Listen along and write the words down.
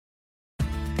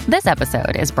This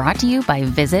episode is brought to you by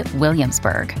Visit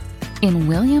Williamsburg. In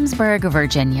Williamsburg,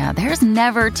 Virginia, there's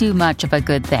never too much of a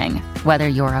good thing. Whether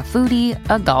you're a foodie,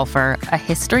 a golfer, a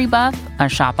history buff, a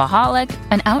shopaholic,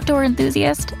 an outdoor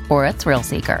enthusiast, or a thrill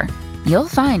seeker, you'll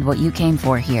find what you came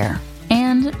for here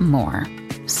and more.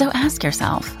 So ask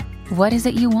yourself, what is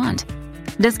it you want?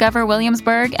 Discover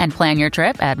Williamsburg and plan your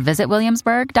trip at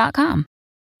visitwilliamsburg.com.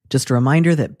 Just a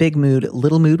reminder that Big Mood,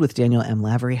 Little Mood with Daniel M.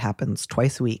 Lavery happens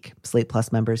twice a week. Slate Plus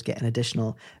members get an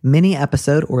additional mini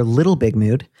episode or Little Big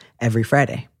Mood every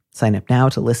Friday. Sign up now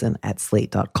to listen at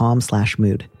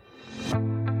slate.com/mood.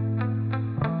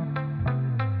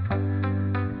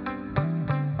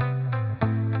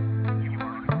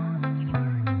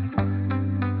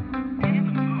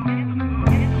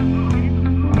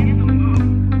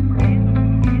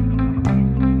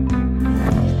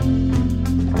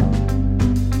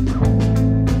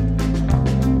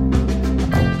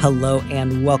 Hello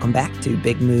and welcome back to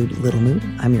Big Mood, Little Mood.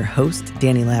 I'm your host,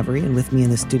 Danny Lavery, and with me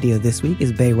in the studio this week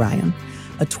is Bay Ryan,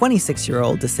 a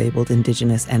 26-year-old disabled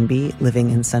Indigenous NB living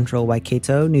in central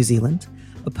Waikato, New Zealand,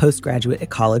 a postgraduate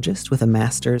ecologist with a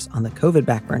master's on the COVID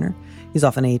back burner. He's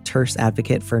often a terse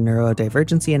advocate for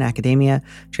neurodivergency in academia,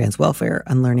 trans welfare,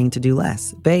 and learning to do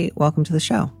less. Bay, welcome to the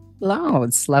show. Hello,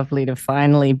 it's lovely to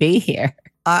finally be here.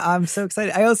 I'm so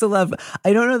excited. I also love,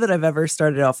 I don't know that I've ever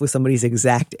started off with somebody's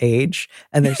exact age.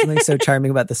 And there's something so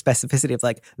charming about the specificity of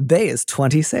like, Bay is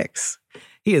 26.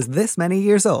 He is this many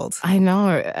years old. I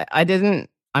know.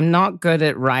 I'm not good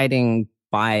at writing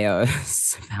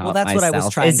bios about Well, that's myself, what I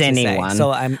was trying to anyone. say. So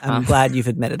I'm glad you've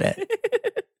admitted it.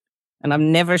 And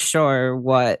I'm never sure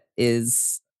what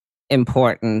is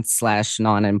important /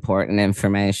 non-important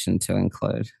information to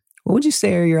include. What would you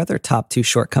say are your other top two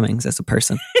shortcomings as a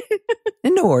person?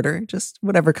 In no order, just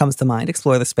whatever comes to mind.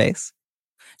 Explore the space.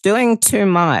 Doing too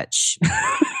much.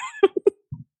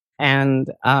 And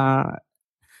my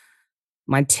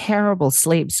terrible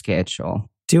sleep schedule.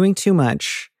 Doing too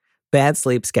much, bad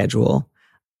sleep schedule.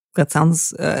 That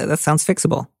sounds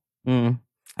fixable.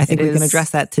 I think we can address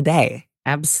that today.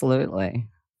 Absolutely.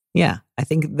 Yeah. I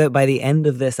think that by the end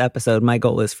of this episode, my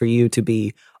goal is for you to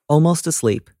be almost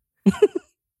asleep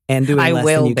and doing less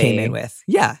than you came in with.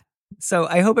 Yeah. So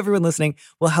I hope everyone listening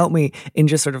will help me in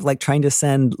just sort of like trying to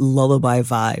send lullaby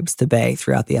vibes to Bay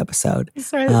throughout the episode.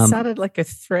 Sorry, that sounded like a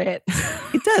threat.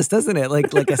 It does, doesn't it?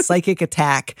 Like a psychic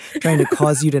attack trying to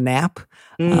cause you to nap.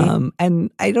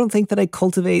 And I don't think that I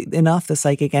cultivate enough the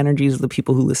psychic energies of the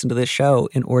people who listen to this show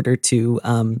in order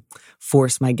to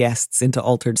force my guests into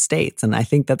altered states. And I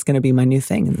think that's going to be my new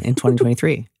thing in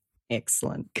 2023.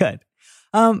 Excellent. Good.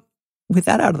 With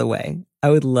that out of the way, I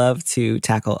would love to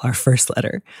tackle our first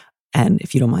letter. And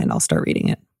if you don't mind, I'll start reading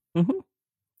it. Mm-hmm.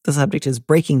 The subject is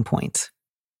Breaking Point.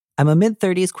 I'm a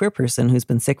mid-30s queer person who's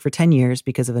been sick for 10 years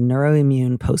because of a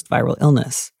neuroimmune post-viral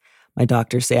illness. My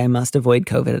doctors say I must avoid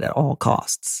COVID at all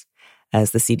costs.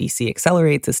 As the CDC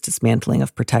accelerates its dismantling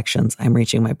of protections, I'm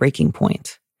reaching my breaking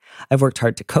point. I've worked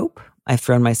hard to cope. I've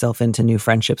thrown myself into new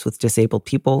friendships with disabled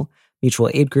people, mutual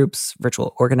aid groups,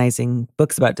 virtual organizing,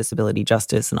 books about disability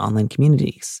justice, and online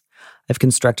communities. I've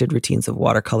constructed routines of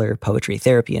watercolor, poetry,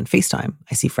 therapy, and FaceTime.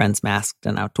 I see friends masked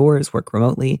and outdoors, work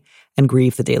remotely, and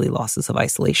grieve the daily losses of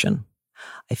isolation.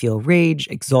 I feel rage,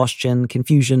 exhaustion,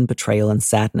 confusion, betrayal, and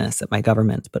sadness at my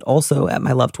government, but also at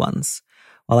my loved ones.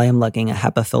 While I am lugging a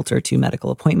HEPA filter to medical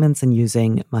appointments and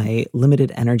using my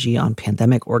limited energy on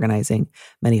pandemic organizing,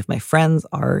 many of my friends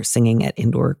are singing at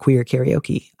indoor queer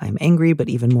karaoke. I am angry, but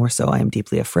even more so, I am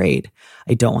deeply afraid.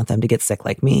 I don't want them to get sick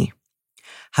like me.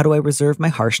 How do I reserve my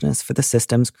harshness for the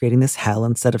systems creating this hell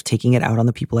instead of taking it out on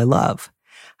the people I love?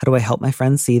 How do I help my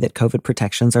friends see that COVID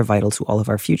protections are vital to all of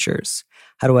our futures?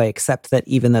 How do I accept that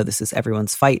even though this is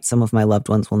everyone's fight, some of my loved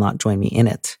ones will not join me in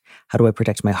it? How do I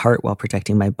protect my heart while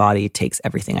protecting my body takes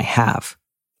everything I have?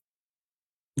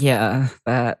 Yeah,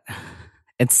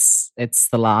 it's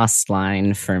the last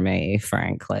line for me,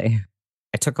 frankly.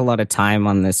 I took a lot of time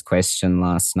on this question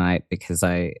last night because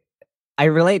I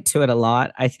relate to it a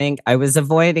lot. I think I was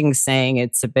avoiding saying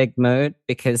it's a big mood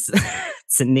because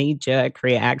it's a knee-jerk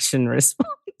reaction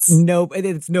response. Nope,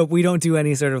 we don't do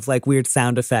any sort of like weird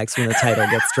sound effects when the title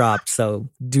gets dropped, so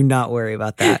do not worry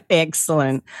about that.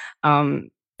 Excellent.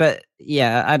 But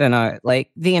yeah, I don't know.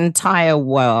 Like the entire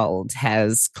world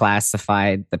has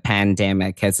classified the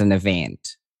pandemic as an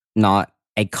event, not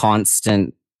a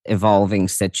constant evolving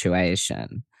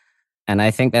situation. And I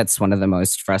think that's one of the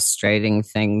most frustrating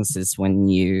things is when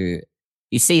you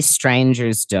see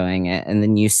strangers doing it and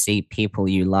then you see people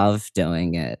you love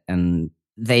doing it and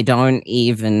they don't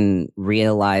even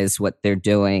realize what they're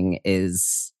doing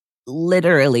is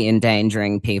literally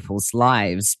endangering people's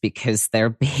lives because they're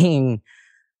being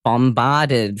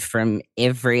bombarded from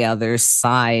every other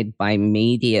side by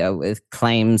media with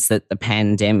claims that the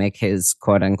pandemic is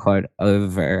quote unquote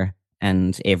over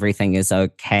and everything is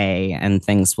okay and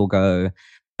things will go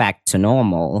back to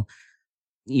normal,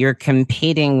 you're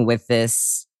competing with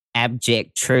this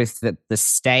abject truth that the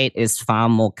state is far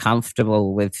more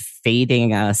comfortable with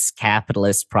feeding us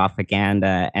capitalist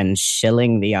propaganda and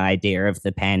shilling the idea of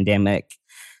the pandemic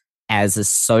as a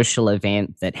social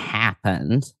event that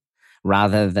happened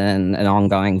rather than an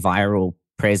ongoing viral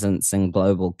presence in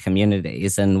global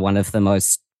communities and one of the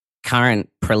most current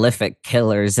prolific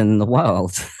killers in the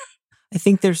world. I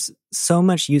think there's so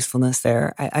much usefulness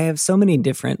there. I have so many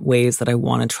different ways that I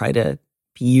want to try to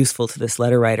be useful to this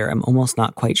letter writer. I'm almost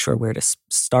not quite sure where to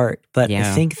start. But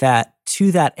I think that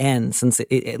to that end, since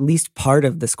at least part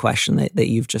of this question that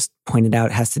you've just pointed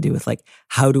out has to do with like,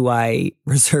 how do I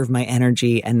reserve my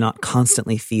energy and not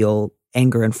constantly feel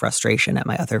anger and frustration at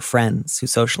my other friends who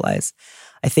socialize?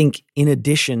 I think in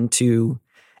addition to,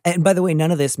 and by the way,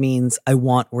 none of this means I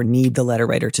want or need the letter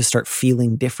writer to start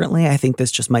feeling differently. I think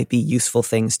this just might be useful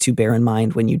things to bear in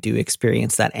mind when you do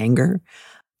experience that anger,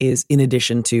 is in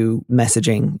addition to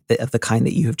messaging of the kind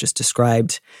that you have just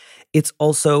described, it's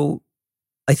also,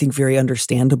 I think, very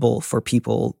understandable for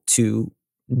people to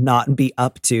not be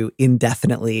up to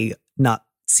indefinitely not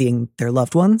seeing their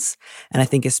loved ones. And I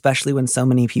think especially when so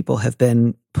many people have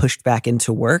been pushed back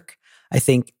into work, I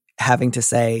think having to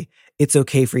say, it's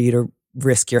okay for you to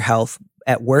risk your health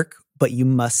at work, but you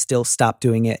must still stop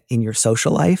doing it in your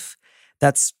social life,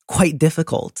 that's quite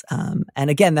difficult. And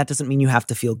again, that doesn't mean you have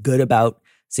to feel good about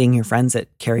seeing your friends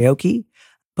at karaoke,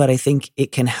 but I think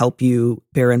it can help you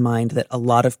bear in mind that a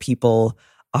lot of people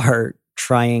are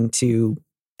trying to,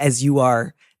 as you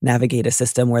are, navigate a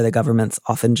system where the government's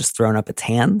often just thrown up its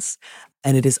hands.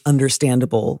 And it is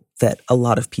understandable that a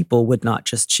lot of people would not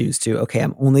just choose to, okay,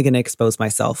 I'm only going to expose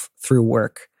myself through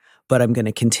work, but I'm going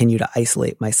to continue to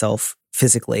isolate myself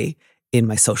physically in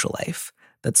my social life.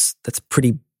 That's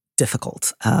pretty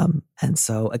difficult. And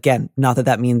so again, not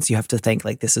that means you have to think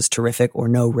like this is terrific or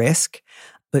no risk,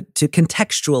 but to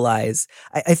contextualize,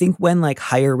 I think when like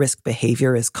higher risk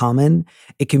behavior is common,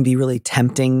 it can be really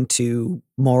tempting to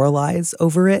moralize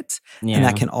over it. Yeah. And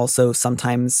that can also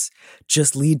sometimes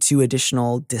just lead to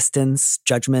additional distance,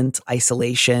 judgment,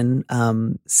 isolation,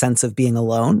 sense of being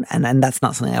alone. And that's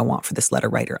not something I want for this letter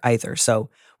writer either. So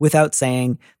without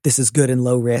saying this is good and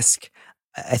low risk,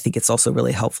 I think it's also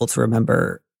really helpful to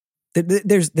remember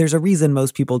that there's a reason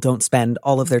most people don't spend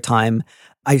all of their time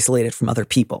isolated from other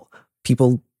people.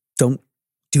 People don't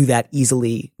do that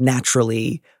easily,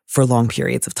 naturally, for long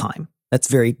periods of time. That's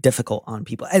very difficult on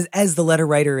people. As the letter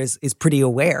writer is pretty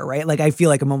aware, right? Like I feel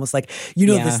like I'm almost like,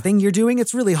 this thing you're doing,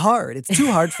 it's really hard. It's too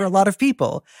hard for a lot of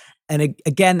people. And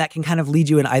again, that can kind of lead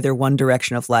you in either one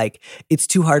direction of like, it's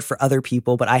too hard for other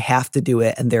people, but I have to do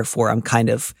it. And therefore I'm kind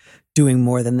of doing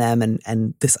more than them.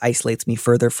 And this isolates me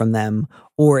further from them.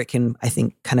 Or it can, I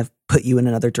think, kind of put you in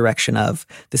another direction of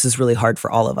this is really hard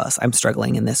for all of us. I'm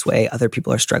struggling in this way. Other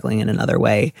people are struggling in another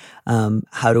way.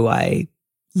 How do I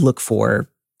look for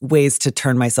ways to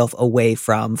turn myself away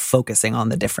from focusing on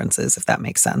the differences, if that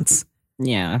makes sense?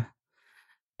 Yeah.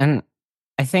 And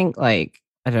I think like,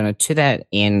 I don't know, to that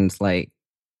end, like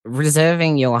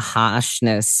reserving your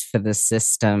harshness for the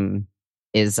system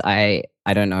is, I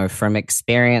don't know, from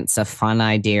experience, a fun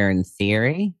idea in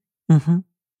theory. Mm-hmm.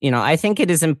 I think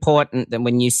it is important that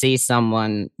when you see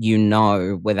someone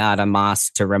without a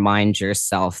mask, to remind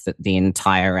yourself that the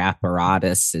entire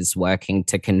apparatus is working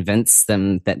to convince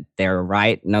them that they're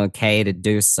right and okay to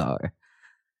do so.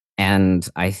 And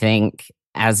I think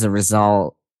as a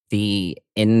result, the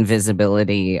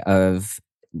invisibility of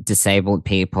disabled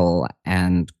people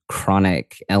and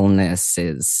chronic illness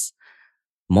is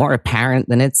more apparent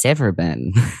than it's ever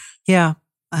been. Yeah,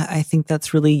 I think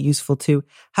that's really useful too.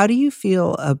 How do you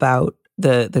feel about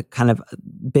the kind of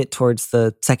bit towards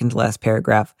the second to last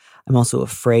paragraph? I'm also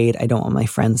afraid I don't want my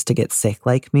friends to get sick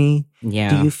like me. Yeah.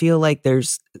 Do you feel like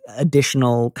there's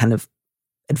additional kind of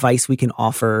advice we can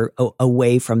offer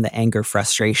away from the anger,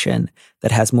 frustration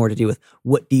that has more to do with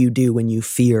what do you do when you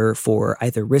fear for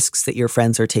either risks that your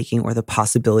friends are taking or the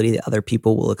possibility that other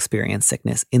people will experience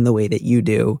sickness in the way that you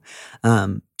do?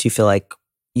 Do you feel like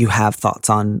you have thoughts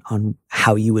on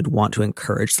how you would want to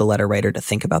encourage the letter writer to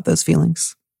think about those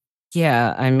feelings?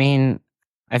 Yeah, I mean,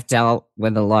 I've dealt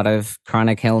with a lot of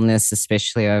chronic illness,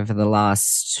 especially over the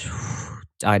last,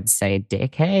 I'd say,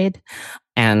 decade.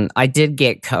 And I did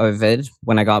get COVID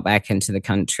when I got back into the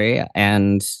country,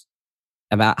 and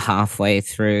about halfway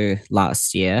through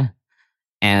last year.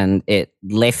 And it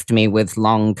left me with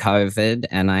long COVID,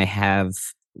 and I have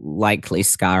likely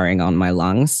scarring on my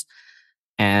lungs.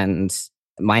 And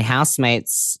my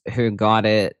housemates who got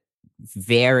it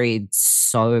varied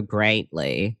so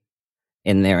greatly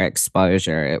in their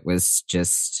exposure. It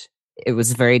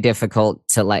was very difficult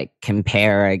to like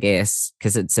compare, I guess,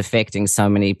 because it's affecting so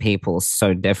many people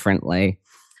so differently.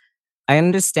 I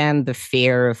understand the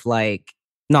fear of like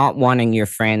not wanting your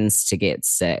friends to get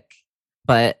sick,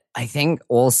 but I think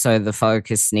also the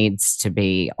focus needs to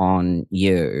be on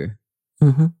you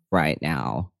right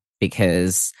now,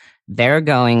 because they're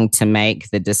going to make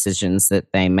the decisions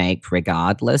that they make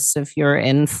regardless of your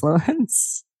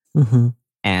influence.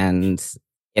 And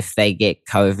if they get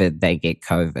COVID, they get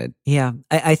COVID. Yeah,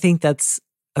 I think that's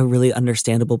a really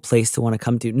understandable place to want to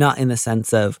come to, not in the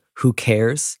sense of who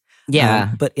cares,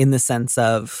 but in the sense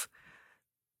of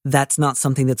that's not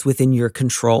something that's within your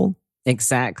control.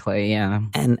 Exactly, yeah.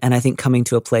 And I think coming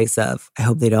to a place of, I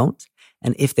hope they don't.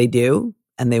 And if they do,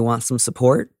 and they want some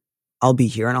support, I'll be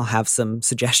here and I'll have some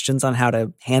suggestions on how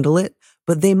to handle it.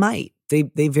 But they might.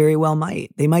 They very well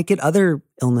might. They might get other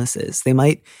illnesses. They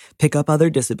might pick up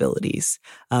other disabilities.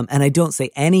 And I don't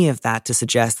say any of that to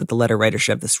suggest that the letter writer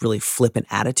should have this really flippant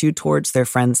attitude towards their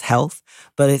friend's health.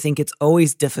 But I think it's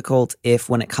always difficult if,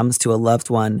 when it comes to a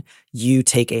loved one, you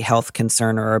take a health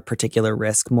concern or a particular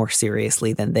risk more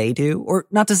seriously than they do. Or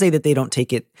not to say that they don't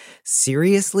take it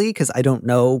seriously, because I don't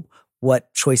know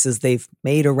what choices they've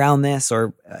made around this,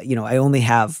 or, I only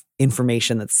have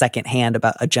information that's secondhand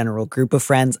about a general group of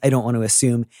friends. I don't want to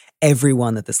assume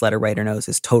everyone that this letter writer knows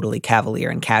is totally cavalier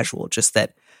and casual, just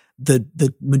that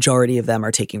the majority of them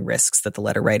are taking risks that the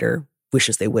letter writer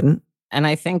wishes they wouldn't. And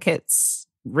I think it's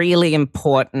really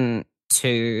important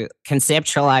to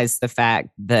conceptualize the fact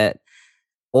that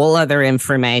all other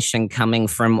information coming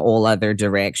from all other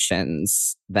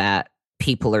directions that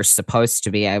people are supposed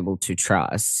to be able to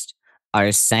trust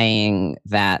are saying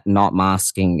that not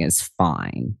masking is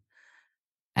fine.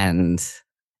 And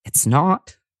it's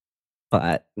not,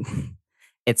 but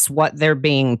it's what they're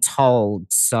being told.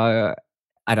 So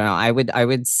I don't know. I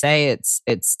would say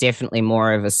it's definitely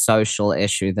more of a social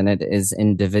issue than it is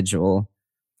individual.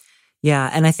 Yeah,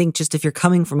 and I think just if you're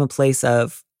coming from a place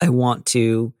of, I want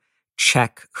to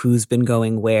check who's been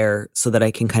going where so that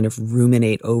I can kind of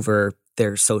ruminate over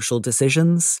their social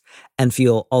decisions and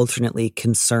feel alternately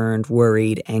concerned,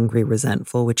 worried, angry,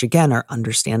 resentful, which again are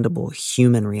understandable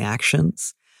human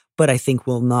reactions, but I think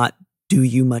will not do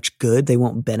you much good. They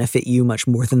won't benefit you much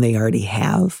more than they already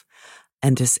have.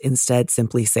 And just instead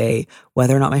simply say,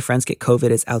 whether or not my friends get COVID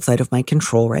is outside of my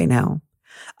control right now.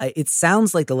 It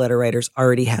sounds like the letter writers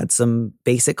already had some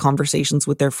basic conversations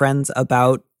with their friends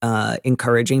about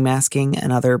encouraging masking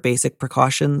and other basic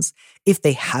precautions. If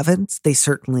they haven't, they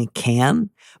certainly can.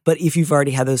 But if you've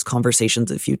already had those conversations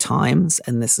a few times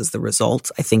and this is the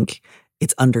result, I think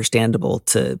it's understandable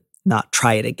to not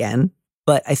try it again.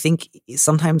 But I think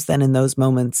sometimes then in those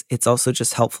moments, it's also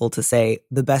just helpful to say,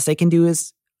 the best I can do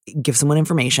is give someone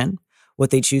information. What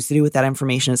they choose to do with that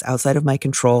information is outside of my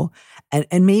control.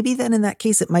 And maybe then in that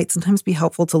case, it might sometimes be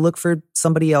helpful to look for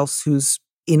somebody else who's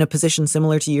in a position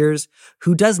similar to yours,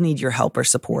 who does need your help or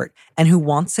support and who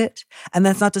wants it. And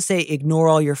that's not to say ignore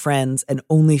all your friends and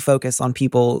only focus on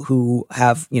people who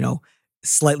have,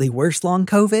 slightly worse long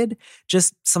COVID.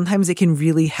 Just sometimes it can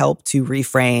really help to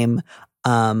reframe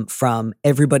from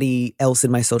everybody else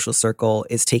in my social circle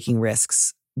is taking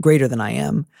risks greater than I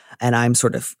am, and I'm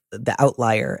sort of the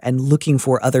outlier, and looking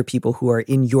for other people who are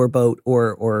in your boat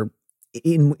or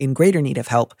in greater need of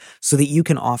help so that you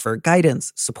can offer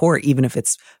guidance, support, even if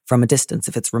it's from a distance,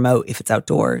 if it's remote, if it's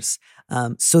outdoors,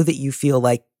 so that you feel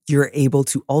like you're able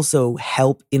to also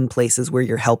help in places where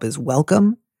your help is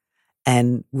welcome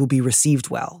and will be received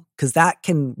well. Because that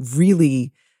can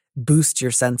really boost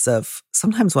your sense of,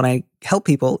 sometimes when I help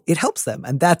people, it helps them.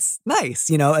 And that's nice,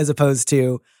 as opposed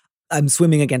to, I'm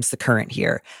swimming against the current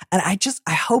here. And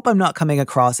I hope I'm not coming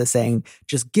across as saying,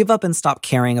 just give up and stop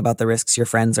caring about the risks your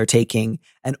friends are taking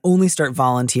and only start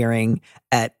volunteering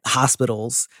at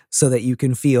hospitals so that you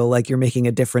can feel like you're making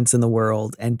a difference in the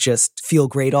world and just feel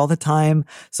great all the time.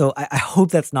 So I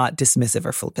hope that's not dismissive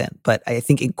or flippant, but I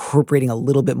think incorporating a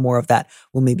little bit more of that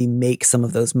will maybe make some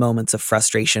of those moments of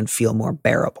frustration feel more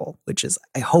bearable, which is,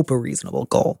 I hope, a reasonable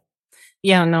goal.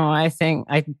 Yeah, no, I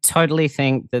totally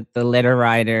think that the letter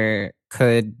writer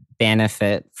could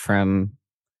benefit from,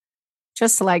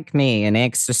 just like me, an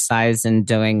exercise in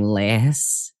doing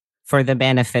less for the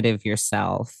benefit of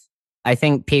yourself. I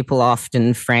think people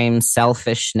often frame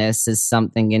selfishness as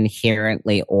something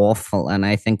inherently awful, and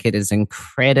I think it is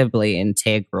incredibly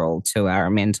integral to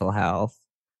our mental health.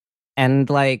 And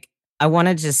I want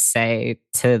to just say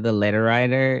to the letter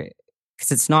writer,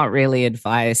 because it's not really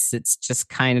advice, it's just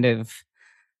kind of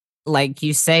like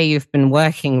you say, you've been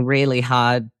working really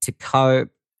hard to cope.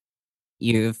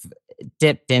 You've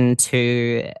dipped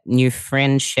into new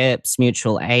friendships,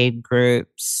 mutual aid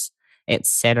groups,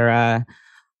 etc.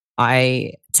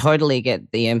 I totally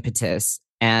get the impetus,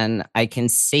 and I can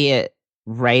see it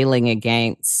railing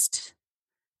against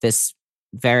this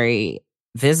very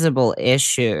visible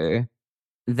issue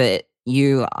that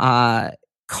you are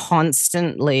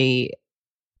constantly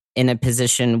in a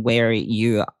position where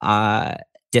you are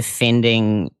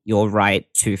defending your right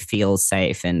to feel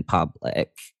safe in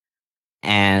public.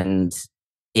 And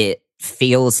it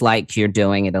feels like you're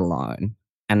doing it alone.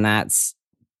 And that's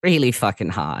really fucking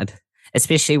hard,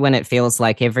 especially when it feels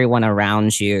like everyone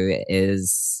around you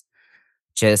is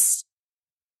just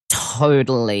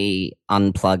totally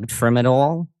unplugged from it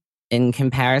all in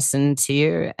comparison to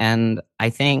you. And I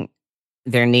think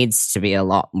there needs to be a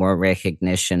lot more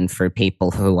recognition for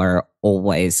people who are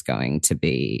always going to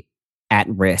be at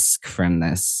risk from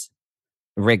this,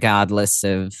 regardless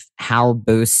of how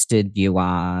boosted you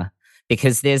are.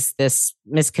 Because there's this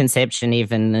misconception,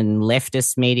 even in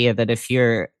leftist media, that if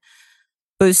you're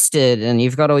boosted and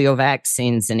you've got all your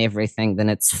vaccines and everything, then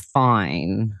it's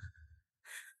fine.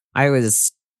 I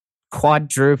was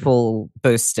quadruple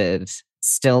boosted,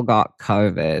 still got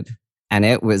COVID, and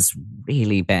it was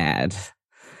really bad.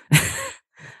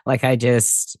 Like, I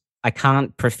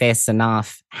can't profess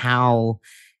enough how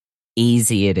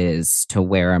easy it is to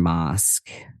wear a mask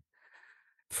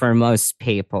for most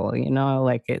people,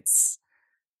 like it's,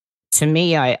 to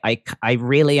me, I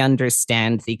really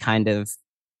understand the kind of,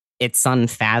 it's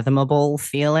unfathomable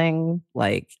feeling,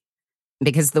 like,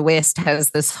 because the West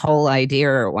has this whole idea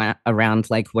around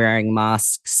like wearing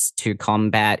masks to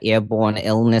combat airborne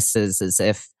illnesses, as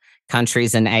if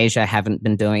countries in Asia haven't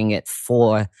been doing it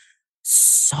for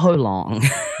so long.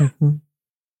 Mm-hmm.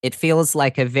 It feels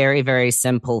like a very, very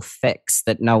simple fix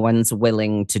that no one's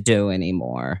willing to do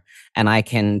anymore. And I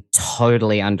can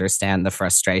totally understand the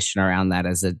frustration around that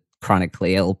as a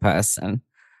chronically ill person.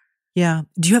 Yeah.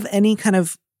 Do you have any kind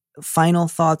of final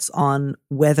thoughts on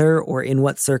whether or in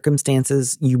what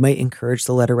circumstances you might encourage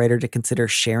the letter writer to consider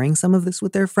sharing some of this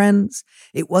with their friends?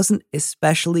 It wasn't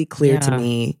especially clear to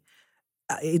me.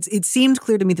 It seemed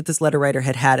clear to me that this letter writer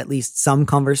had had at least some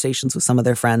conversations with some of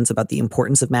their friends about the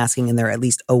importance of masking, and they're at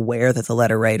least aware that the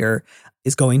letter writer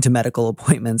is going to medical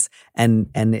appointments and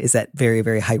is at very,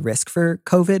 very high risk for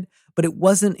COVID. But it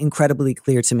wasn't incredibly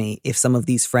clear to me if some of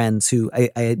these friends, who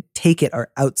I take it are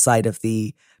outside of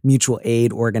the mutual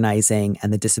aid organizing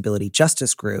and the disability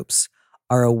justice groups,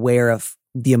 are aware of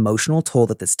the emotional toll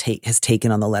that this has taken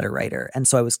on the letter writer. And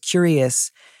so I was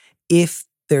curious if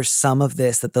there's some of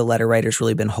this that the letter writer's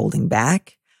really been holding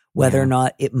back, whether or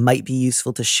not it might be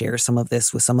useful to share some of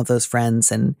this with some of those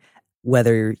friends, and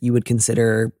whether you would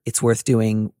consider it's worth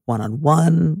doing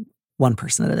one-on-one, one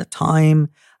person at a time,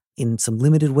 in some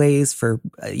limited ways for,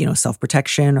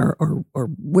 self-protection, or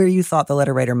where you thought the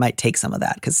letter writer might take some of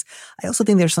that. Because I also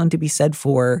think there's something to be said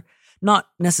for not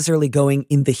necessarily going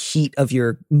in the heat of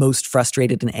your most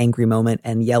frustrated and angry moment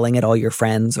and yelling at all your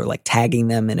friends, or like tagging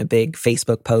them in a big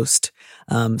Facebook post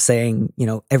saying,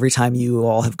 every time you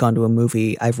all have gone to a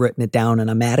movie, I've written it down and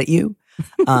I'm mad at you.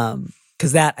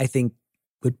 Because that, I think,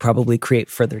 would probably create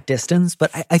further distance.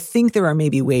 But I think there are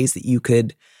maybe ways that you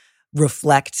could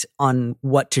reflect on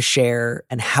what to share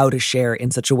and how to share in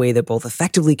such a way that both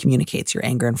effectively communicates your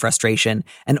anger and frustration,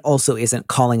 and also isn't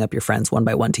calling up your friends one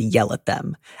by one to yell at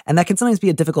them. And that can sometimes be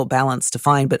a difficult balance to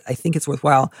find, but I think it's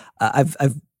worthwhile. I've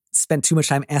spent too much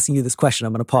time asking you this question.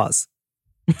 I'm going to pause.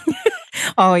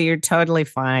 Oh, you're totally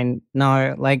fine.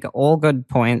 No, like, all good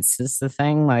points is the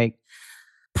thing. Like,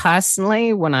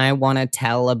 personally, when I want to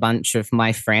tell a bunch of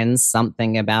my friends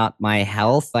something about my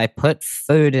health, I put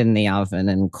food in the oven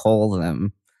and call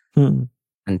them and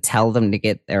tell them to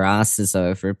get their asses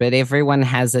over. But everyone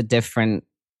has a different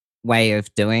way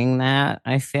of doing that,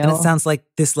 I feel. And it sounds like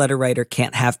this letter writer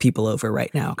can't have people over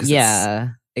right now. Yeah,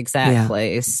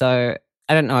 exactly. Yeah. So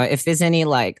I don't know if there's any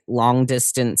like long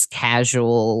distance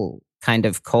casual kind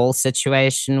of call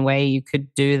situation where you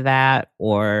could do that,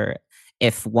 or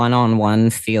if one-on-one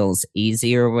feels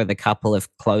easier with a couple of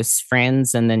close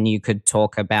friends, and then you could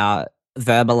talk about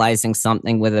verbalizing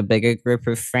something with a bigger group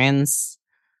of friends.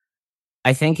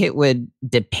 I think it would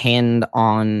depend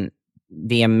on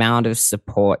the amount of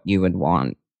support you would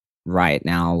want right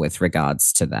now with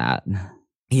regards to that.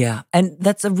 Yeah. And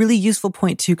that's a really useful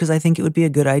point too, because I think it would be a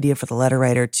good idea for the letter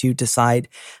writer to decide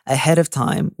ahead of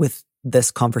time with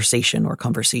this conversation or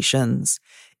conversations,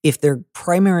 if their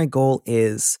primary goal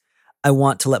is, I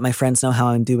want to let my friends know how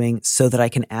I'm doing so that I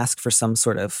can ask for some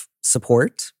sort of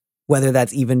support, whether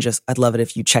that's even just, I'd love it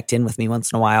if you checked in with me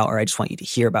once in a while, or I just want you to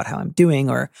hear about how I'm doing,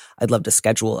 or I'd love to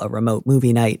schedule a remote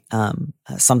movie night,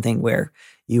 something where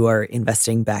you are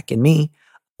investing back in me,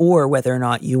 or whether or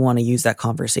not you want to use that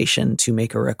conversation to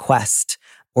make a request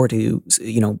or to,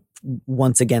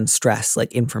 once again, stress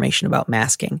like information about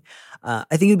masking. I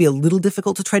think it'd be a little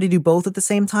difficult to try to do both at the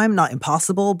same time. Not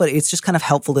impossible, but it's just kind of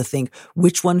helpful to think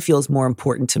which one feels more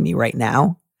important to me right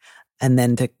now. And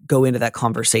then to go into that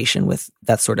conversation with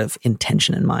that sort of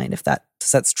intention in mind.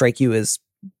 Does that strike you as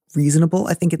reasonable?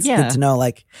 I think it's good to know,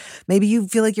 like, maybe you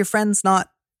feel like your friend's not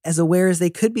as aware as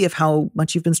they could be of how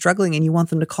much you've been struggling and you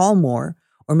want them to call more.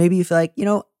 Or maybe you feel like,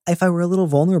 if I were a little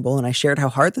vulnerable and I shared how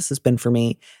hard this has been for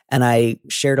me, and I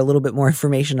shared a little bit more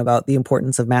information about the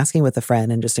importance of masking with a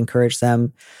friend and just encourage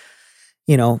them,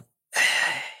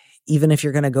 even if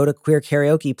you're going to go to queer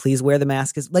karaoke, please wear the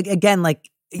mask.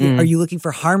 Are you looking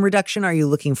for harm reduction? Are you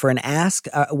looking for an ask?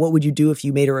 What would you do if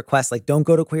you made a request like, don't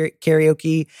go to queer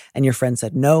karaoke, and your friend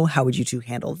said no? How would you two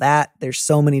handle that? There's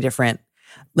so many different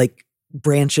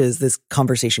branches this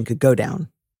conversation could go down.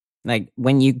 Like,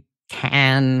 when you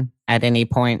can at any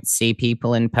point see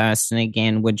people in person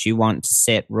again, would you want to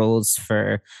set rules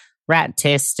for rat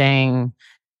testing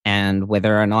and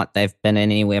whether or not they've been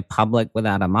anywhere public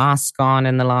without a mask on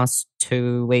in the last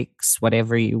 2 weeks,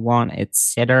 whatever you want,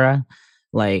 etc.?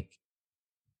 Like,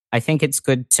 I think it's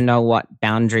good to know what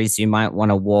boundaries you might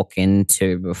want to walk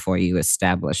into before you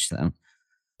establish them.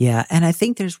 Yeah, and I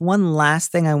think there's one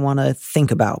last thing I want to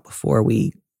think about before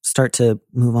we start to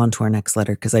move on to our next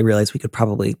letter, because I realize we could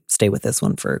probably stay with this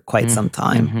one for quite some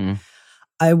time. Mm-hmm.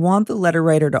 I want the letter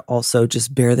writer to also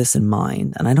just bear this in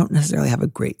mind, and I don't necessarily have a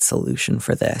great solution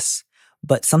for this,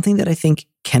 but something that I think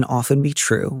can often be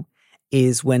true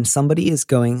is when somebody is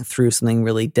going through something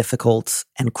really difficult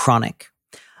and chronic,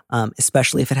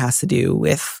 especially if it has to do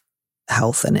with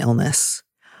health and illness,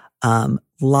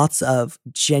 lots of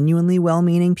genuinely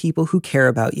well-meaning people who care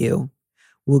about you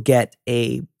will get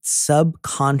a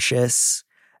subconscious,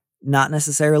 not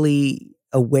necessarily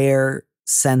aware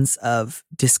sense of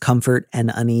discomfort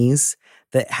and unease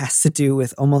that has to do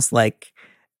with almost like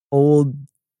old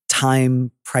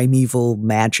time primeval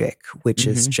magic, which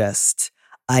is just,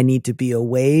 I need to be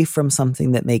away from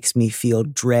something that makes me feel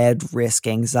dread, risk,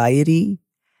 anxiety,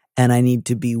 and I need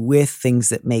to be with things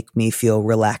that make me feel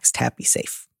relaxed, happy,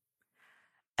 safe.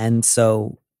 And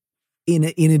so in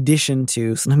addition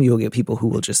to, sometimes you'll get people who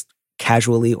will just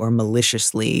casually or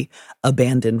maliciously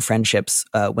abandon friendships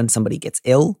when somebody gets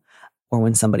ill or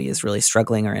when somebody is really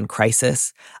struggling or in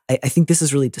crisis. I think this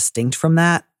is really distinct from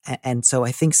that. And so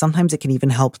I think sometimes it can even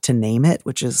help to name it,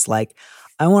 which is like,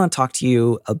 I want to talk to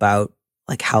you about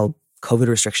like how COVID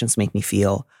restrictions make me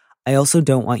feel. I also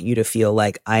don't want you to feel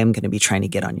like I am going to be trying to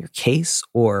get on your case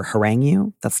or harangue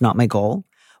you. That's not my goal.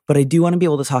 But I do want to be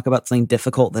able to talk about something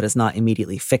difficult that is not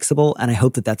immediately fixable. And I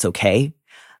hope that that's okay.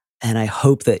 And I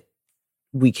hope that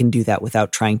we can do that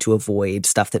without trying to avoid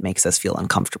stuff that makes us feel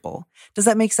uncomfortable. Does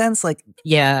that make sense? Like,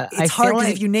 yeah, it's hard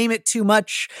because if you name it too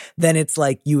much, then it's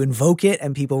like you invoke it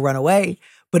and people run away.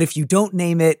 But if you don't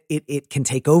name it, it can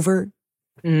take over.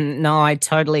 No, I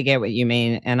totally get what you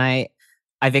mean. And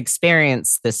I've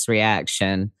experienced this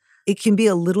reaction. It can be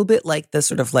a little bit like the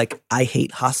sort of like, I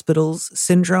hate hospitals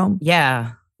syndrome.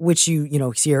 Yeah. Which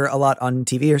you hear a lot on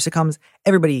TV or sitcoms.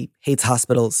 Everybody hates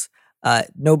hospitals. Not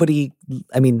nobody,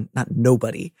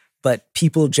 but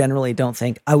people generally don't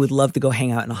think, I would love to go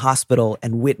hang out in a hospital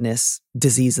and witness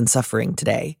disease and suffering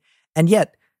today. And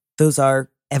yet, those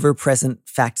are ever-present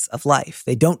facts of life.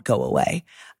 They don't go away.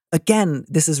 Again,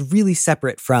 this is really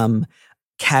separate from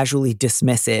casually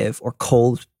dismissive or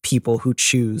cold people who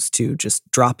choose to just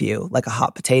drop you like a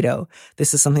hot potato.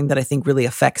 This is something that I think really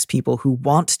affects people who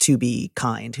want to be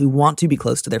kind, who want to be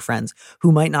close to their friends,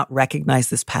 who might not recognize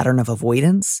this pattern of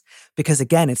avoidance. Because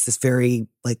again, it's this very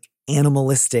like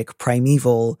animalistic,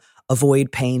 primeval,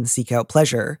 avoid pain, seek out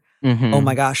pleasure. Mm-hmm. Oh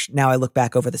my gosh, now I look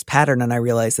back over this pattern and I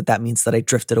realize that means that I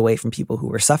drifted away from people who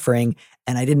were suffering.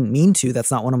 And I didn't mean to. That's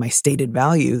not one of my stated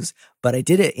values. But I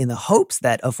did it in the hopes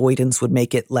that avoidance would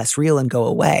make it less real and go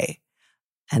away.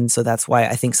 And so that's why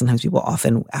I think sometimes people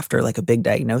often, after like a big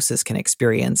diagnosis, can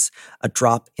experience a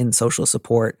drop in social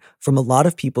support from a lot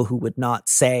of people who would not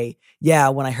say, yeah,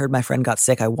 when I heard my friend got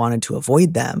sick, I wanted to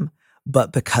avoid them.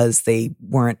 But because they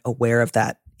weren't aware of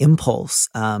that impulse,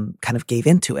 kind of gave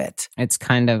into it. It's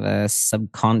kind of a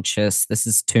subconscious, this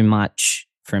is too much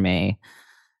for me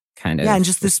kind of and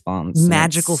just response. This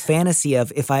magical fantasy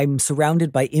of if I'm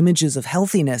surrounded by images of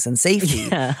healthiness and safety,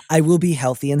 I will be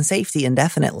healthy and safety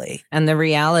indefinitely. And the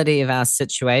reality of our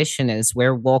situation is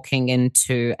we're walking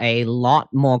into a lot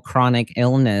more chronic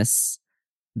illness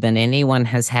than anyone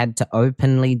has had to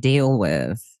openly deal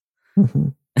with. Mm-hmm.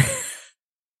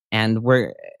 And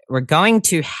we're going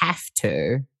to have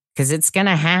to, because it's going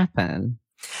to happen.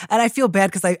 And I feel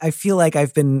bad because I feel like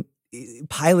I've been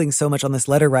piling so much on this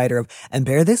letter writer of, and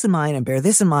bear this in mind, and bear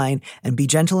this in mind, and be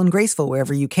gentle and graceful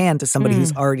wherever you can to somebody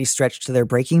who's already stretched to their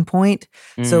breaking point.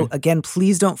 So again,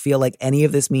 please don't feel like any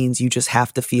of this means you just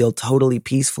have to feel totally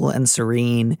peaceful and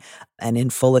serene and in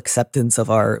full acceptance of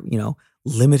our,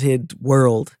 limited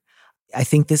world. I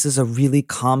think this is a really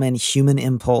common human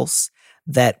impulse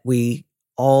that we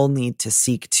all need to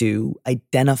seek to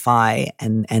identify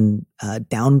and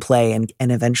downplay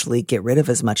and eventually get rid of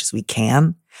as much as we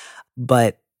can.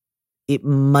 But it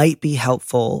might be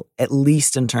helpful, at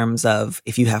least in terms of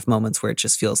if you have moments where it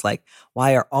just feels like,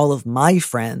 why are all of my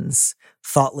friends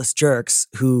thoughtless jerks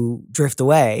who drift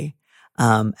away?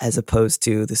 As opposed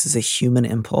to, this is a human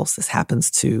impulse. This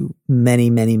happens to many,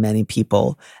 many, many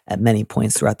people at many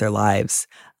points throughout their lives.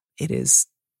 It is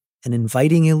an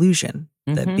inviting illusion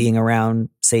that being around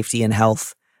safety and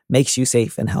health makes you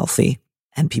safe and healthy.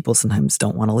 And people sometimes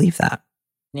don't want to leave that.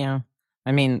 Yeah.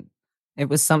 I mean, it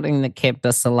was something that kept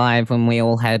us alive when we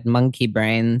all had monkey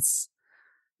brains,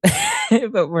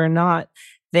 but we're not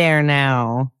there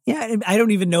now. Yeah, I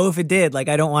don't even know if it did. Like,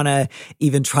 I don't want to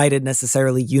even try to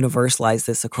necessarily universalize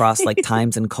this across like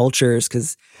times and cultures,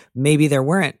 because maybe there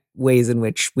weren't ways in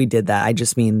which we did that. I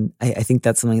just mean, I think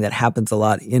that's something that happens a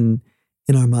lot in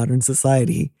our modern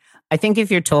society. I think if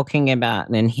you're talking about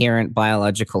an inherent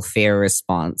biological fear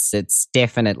response, it's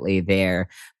definitely there.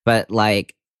 But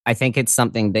like, I think it's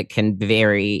something that can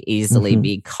very easily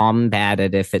be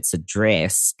combated if it's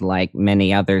addressed, like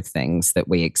many other things that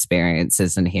we experience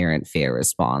as inherent fear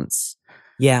response.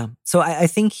 Yeah. So I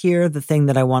think here the thing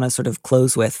that I want to sort of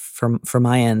close with from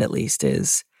my end, at least,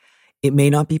 is it may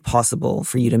not be possible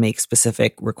for you to make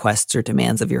specific requests or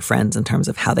demands of your friends in terms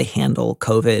of how they handle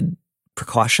COVID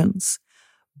precautions.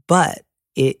 But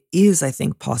it is, I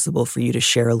think, possible for you to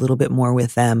share a little bit more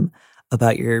with them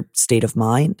about your state of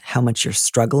mind, how much you're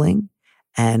struggling,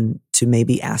 and to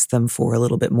maybe ask them for a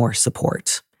little bit more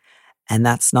support. And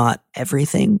that's not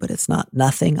everything, but it's not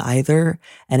nothing either.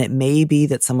 And it may be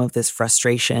that some of this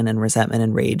frustration and resentment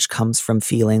and rage comes from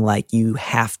feeling like you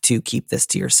have to keep this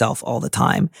to yourself all the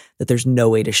time, that there's no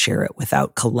way to share it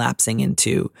without collapsing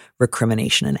into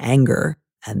recrimination and anger.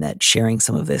 And that sharing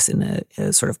some of this in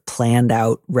a sort of planned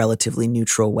out, relatively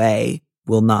neutral way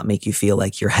will not make you feel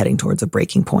like you're heading towards a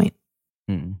breaking point.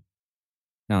 No,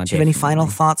 do you have any final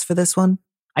thoughts for this one?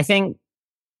 I think,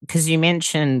 because you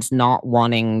mentioned not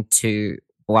wanting to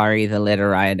worry the letter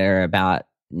writer about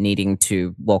needing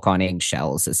to walk on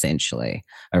eggshells, essentially,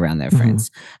 around their friends.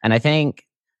 And I think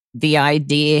the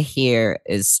idea here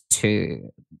is to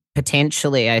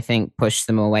potentially, I think, push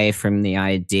them away from the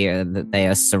idea that they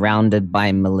are surrounded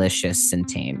by malicious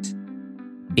intent,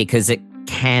 because it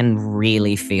can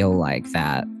really feel like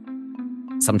that.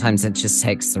 Sometimes it just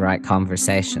takes the right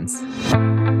conversations.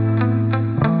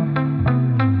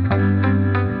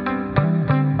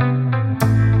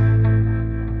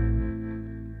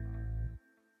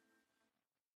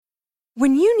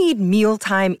 When you need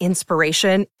mealtime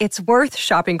inspiration, it's worth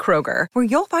shopping Kroger, where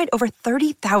you'll find over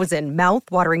 30,000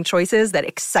 mouth-watering choices that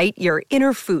excite your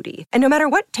inner foodie. And no matter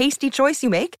what tasty choice you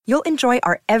make, you'll enjoy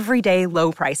our everyday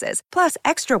low prices, plus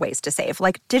extra ways to save,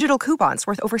 like digital coupons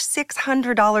worth over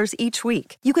 $600 each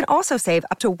week. You can also save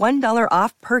up to $1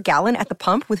 off per gallon at the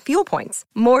pump with fuel points.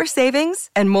 More savings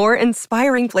and more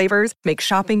inspiring flavors make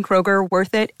shopping Kroger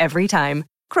worth it every time.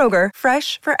 Kroger,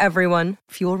 fresh for everyone.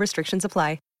 Fuel restrictions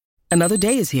apply. Another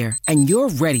day is here, and you're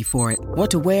ready for it.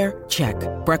 What to wear? Check.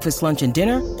 Breakfast, lunch, and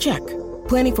dinner? Check.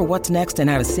 Planning for what's next and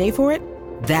how to save for it?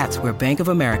 That's where Bank of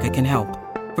America can help.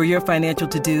 For your financial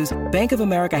to-dos, Bank of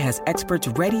America has experts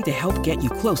ready to help get you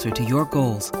closer to your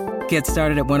goals. Get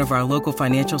started at one of our local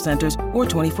financial centers or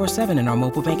 24/7 in our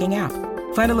mobile banking app.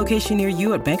 Find a location near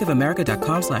you at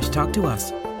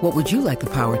bankofamerica.com/talktous. What would you like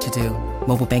the power to do?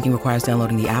 Mobile banking requires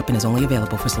downloading the app and is only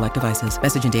available for select devices.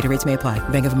 Message and data rates may apply.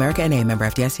 Bank of America NA, member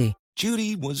FDIC.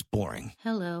 Judy was boring.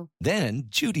 Hello. Then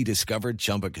Judy discovered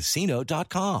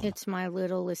ChumbaCasino.com. It's my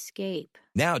little escape.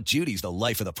 Now Judy's the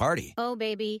life of the party. Oh,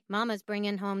 baby, mama's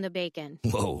bringing home the bacon.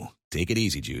 Whoa, take it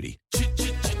easy, Judy.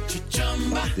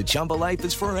 The Chumba life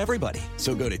is for everybody.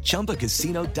 So go to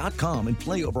ChumbaCasino.com and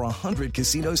play over 100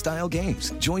 casino-style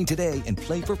games. Join today and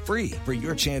play for free for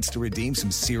your chance to redeem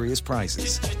some serious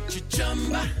prizes.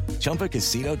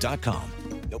 ChumbaCasino.com.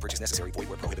 No purchase necessary. Void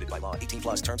where prohibited by law. 18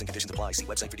 plus terms and conditions apply. See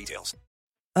website for details.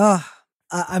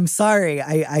 I'm sorry.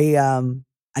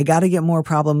 I got to get more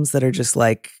problems that are just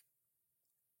like,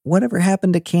 whatever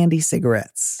happened to candy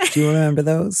cigarettes? Do you remember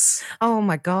those? Oh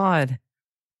my God.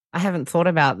 I haven't thought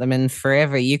about them in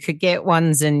forever. You could get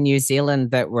ones in New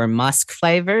Zealand that were musk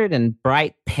flavored and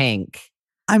bright pink.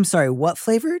 I'm sorry, what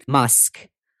flavored? Musk.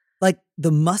 Like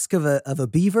the musk of a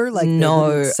beaver? Like No. the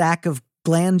little sack of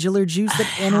glandular juice that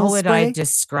How animals would spray? I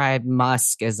describe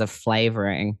musk as a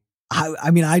flavoring?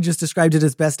 I mean, I just described it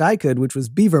as best I could, which was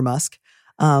beaver musk.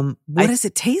 What does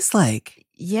it taste like?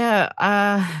 Yeah,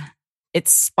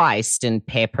 it's spiced and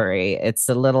peppery. It's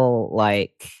a little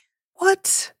like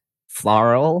What?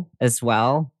 floral as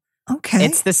well. Okay.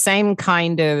 It's the same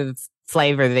kind of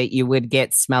flavor that you would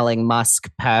get smelling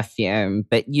musk perfume,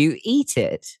 but you eat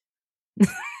it.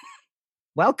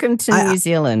 Welcome to New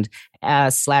Zealand /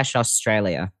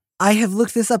 Australia. I have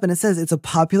looked this up and it says it's a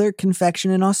popular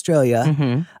confection in Australia.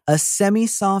 Mhm. A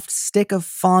semi-soft stick of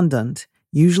fondant,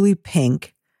 usually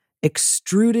pink,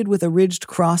 extruded with a ridged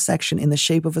cross-section in the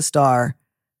shape of a star.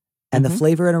 And the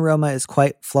flavor and aroma is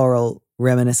quite floral,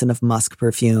 reminiscent of musk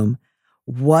perfume.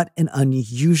 What an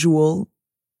unusual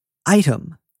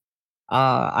item.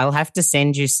 I'll have to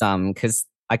send you some because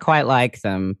I quite like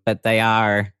them, but they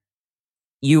are,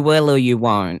 you will or you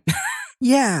won't.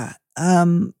 Yeah.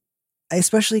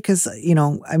 Especially because,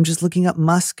 I'm just looking up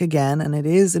musk again, and it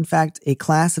is, in fact, a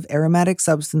class of aromatic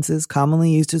substances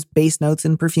commonly used as base notes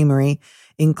in perfumery,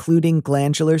 including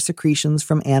glandular secretions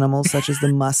from animals such as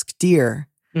the musk deer.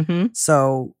 Mm-hmm.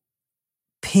 So,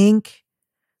 pink,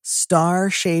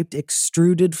 star-shaped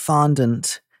extruded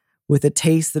fondant with a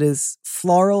taste that is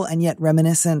floral and yet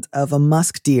reminiscent of a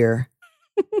musk deer.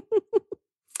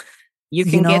 You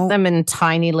can get them in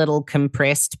tiny little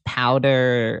compressed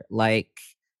powder,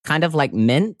 kind of like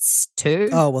mints too.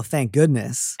 Oh, well, thank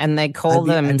goodness. And they call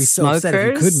them I'd be smokers. so upset if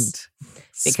you couldn't.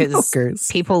 Because Smokers.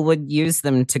 people would use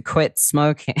them to quit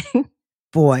smoking.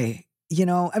 Boy,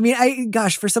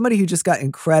 for somebody who just got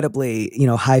incredibly,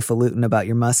 highfalutin about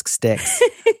your musk sticks,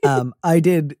 I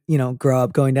did, grow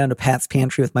up going down to Pat's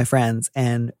Pantry with my friends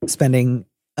and spending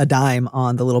a dime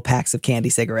on the little packs of candy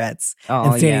cigarettes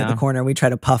and standing at the corner and we try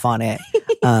to puff on it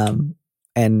and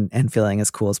feeling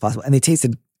as cool as possible. And they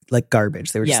tasted like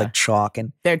garbage. They were just like chalk.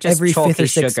 And they're just every chalky fifth or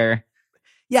sixth, sugar.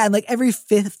 Yeah, and like every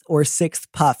fifth or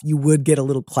sixth puff, you would get a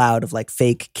little cloud of like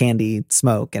fake candy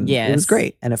smoke. And it was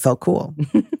great. And it felt cool.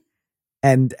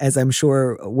 And as I'm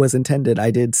sure was intended, I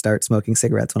did start smoking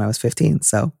cigarettes when I was 15.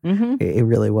 So it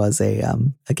really was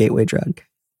a gateway drug.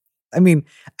 I mean,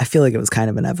 I feel like it was kind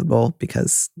of inevitable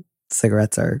because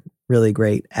cigarettes are really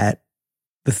great at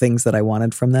the things that I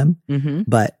wanted from them. Mm-hmm.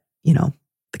 But,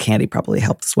 the candy probably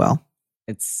helped as well.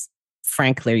 It's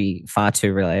frankly far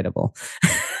too relatable.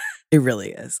 It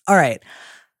really is. All right.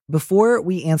 Before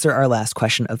we answer our last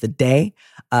question of the day,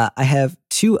 I have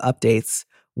 2 updates,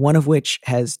 one of which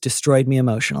has destroyed me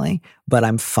emotionally, but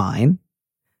I'm fine.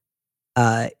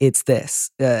 It's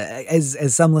this.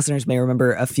 As some listeners may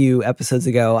remember, a few episodes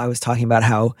ago, I was talking about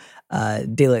how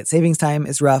daylight savings time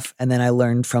is rough. And then I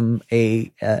learned from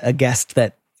a guest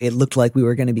that it looked like we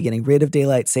were going to be getting rid of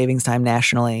daylight savings time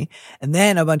nationally. And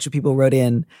then a bunch of people wrote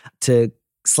in to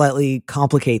slightly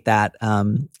complicate that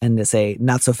and to say,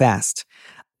 not so fast.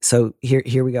 So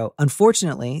here we go.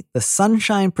 Unfortunately, the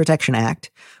Sunshine Protection Act,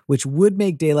 which would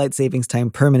make daylight savings time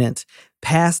permanent,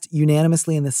 passed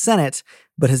unanimously in the Senate,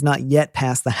 but has not yet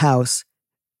passed the House,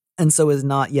 and so is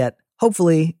not yet,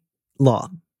 hopefully, law.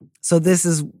 So this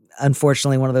is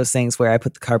unfortunately one of those things where I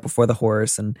put the cart before the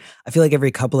horse, and I feel like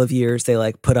every couple of years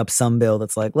they put up some bill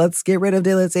that's like, let's get rid of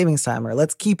daylight savings time, or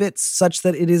let's keep it such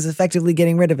that it is effectively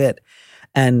getting rid of it.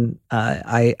 And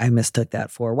I mistook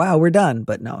that for, wow, we're done.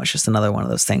 But no, it's just another one of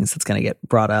those things that's going to get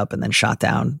brought up and then shot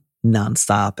down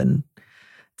nonstop. And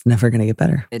it's never going to get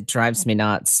better. It drives me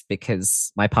nuts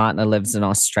because my partner lives in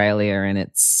Australia and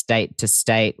it's state to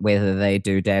state whether they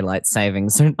do daylight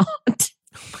savings or not.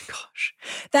 Oh my gosh.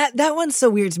 That one's so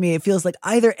weird to me. It feels like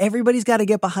either everybody's got to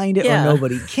get behind it or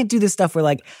nobody. You can't do this stuff where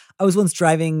I was once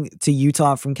driving to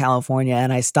Utah from California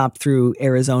and I stopped through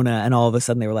Arizona and all of a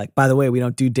sudden they were like, by the way, we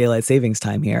don't do daylight savings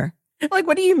time here.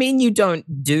 What do you mean you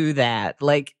don't do that?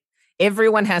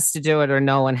 Everyone has to do it or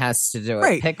no one has to do it.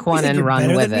 Right. Pick one and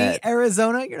run with it.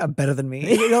 Arizona, you're not better than me.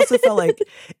 It also felt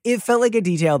like a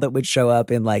detail that would show up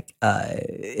in an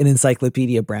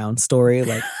Encyclopedia Brown story,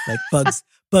 like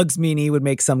Bugs Meany would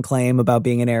make some claim about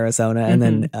being in Arizona, and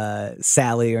then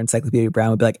Sally or Encyclopedia Brown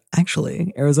would be like,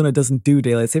 actually, Arizona doesn't do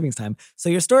daylight savings time, so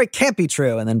your story can't be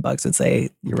true. And then Bugs would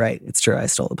say, you're right, it's true, I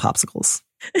stole the popsicles.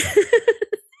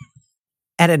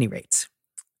 At any rate,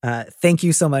 thank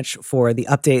you so much for the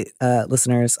update,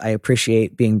 listeners. I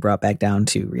appreciate being brought back down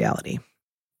to reality.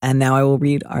 And now I will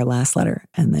read our last letter,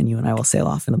 and then you and I will sail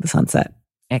off into the sunset.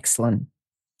 Excellent.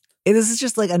 This is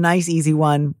just a nice, easy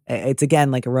one. It's again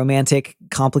like a romantic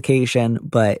complication,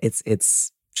 but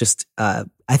it's Just, I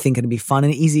think it'd be fun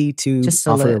and easy to Just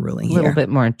offer a ruling here. A little bit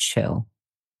more chill.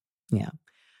 Yeah.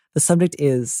 The subject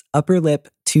is upper lip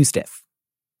too stiff.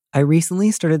 I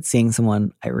recently started seeing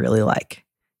someone I really like.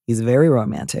 He's very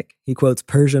romantic. He quotes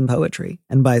Persian poetry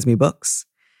and buys me books.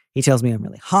 He tells me I'm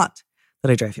really hot,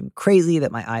 that I drive him crazy,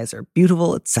 that my eyes are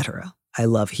beautiful, etc. I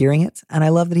love hearing it, and I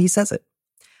love that he says it.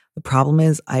 The problem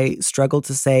is I struggle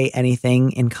to say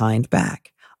anything in kind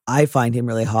back. I find him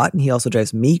really hot, and he also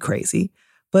drives me crazy,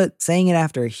 but saying it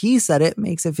after he said it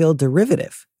makes it feel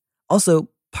derivative. Also,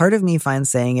 part of me finds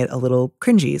saying it a little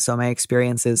cringy, so my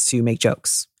experience is to make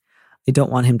jokes. I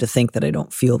don't want him to think that I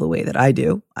don't feel the way that I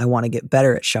do. I want to get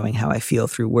better at showing how I feel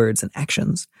through words and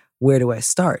actions. Where do I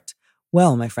start?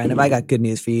 Well, my friend, have I got good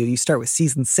news for you. You start with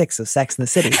season 6 of Sex and the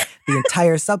City, the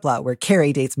entire subplot where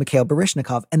Carrie dates Mikhail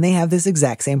Baryshnikov, and they have this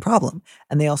exact same problem,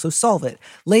 and they also solve it.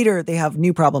 Later, they have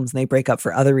new problems, and they break up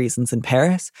for other reasons in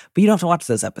Paris, but you don't have to watch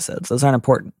those episodes. Those aren't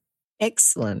important.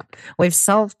 Excellent. We've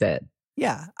solved it.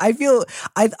 Yeah, I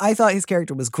thought his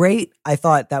character was great. I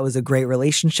thought that was a great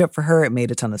relationship for her. It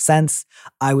made a ton of sense.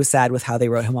 I was sad with how they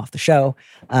wrote him off the show.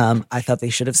 I thought they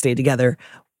should have stayed together.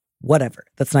 Whatever.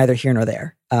 That's neither here nor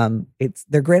there.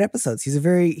 They're great episodes. He's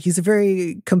a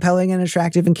very compelling and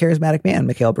attractive and charismatic man,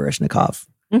 Mikhail Baryshnikov.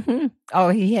 Mm-hmm. Oh,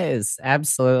 he is.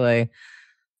 Absolutely.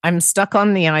 I'm stuck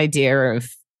on the idea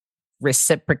of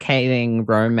reciprocating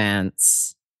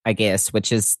romance, I guess,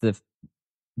 which is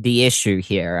the issue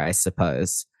here, I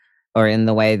suppose, or in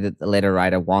the way that the letter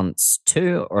writer wants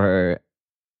to, or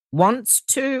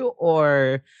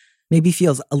maybe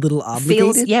feels a little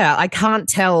obligated. Yeah, I can't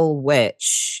tell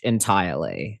which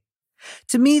entirely.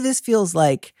 To me, this feels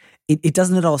like it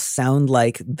doesn't at all sound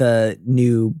like the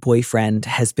new boyfriend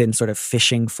has been sort of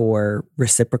fishing for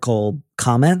reciprocal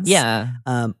comments. Yeah.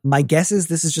 My guess is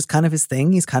this is just kind of his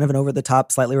thing. He's kind of an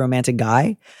over-the-top, slightly romantic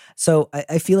guy. So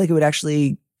I feel like it would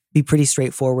actually be pretty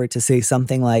straightforward to say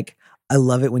something like, I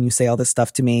love it when you say all this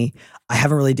stuff to me. I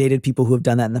haven't really dated people who have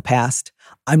done that in the past.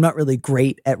 I'm not really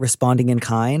great at responding in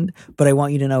kind, but I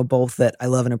want you to know both that I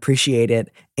love and appreciate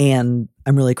it, and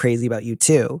I'm really crazy about you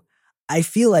too. I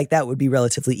feel like that would be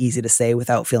relatively easy to say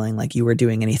without feeling like you were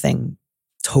doing anything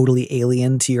totally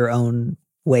alien to your own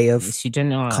way of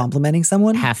complimenting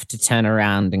someone. Have to turn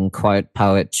around and quote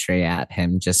poetry at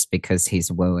him just because he's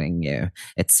wooing you.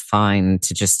 It's fine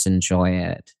to just enjoy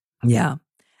it. Yeah.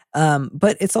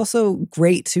 But it's also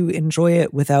great to enjoy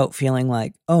it without feeling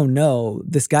like, oh no,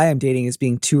 this guy I'm dating is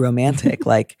being too romantic.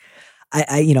 Like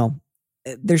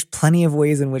there's plenty of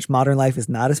ways in which modern life is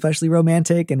not especially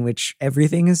romantic, in which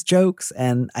everything is jokes.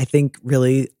 And I think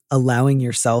really allowing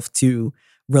yourself to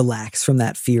relax from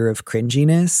that fear of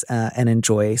cringiness and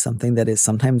enjoy something that is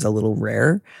sometimes a little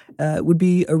rare would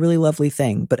be a really lovely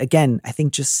thing. But again, I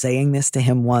think just saying this to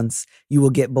him once, you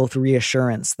will get both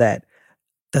reassurance that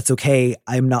that's okay.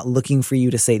 I'm not looking for you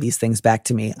to say these things back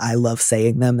to me. I love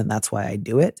saying them, and that's why I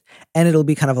do it. And it'll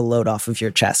be kind of a load off of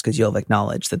your chest because you'll have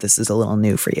acknowledged that this is a little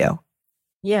new for you.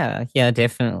 Yeah,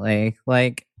 definitely.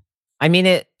 Like, I mean,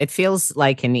 it feels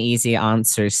like an easy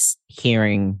answer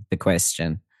hearing the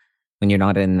question when you're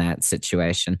not in that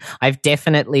situation. I've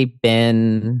definitely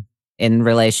been in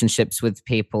relationships with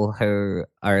people who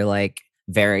are like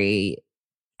very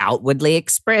outwardly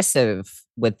expressive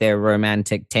with their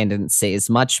romantic tendencies,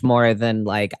 much more than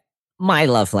like my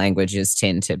love languages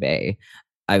tend to be,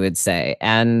 I would say.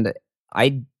 And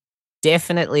I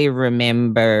definitely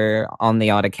remember on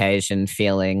the odd occasion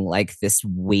feeling like this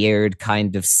weird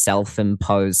kind of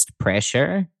self-imposed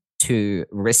pressure to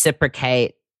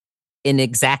reciprocate in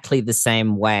exactly the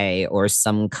same way, or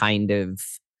some kind of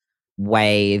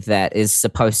way that is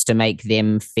supposed to make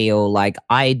them feel like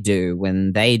I do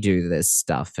when they do this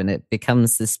stuff. And it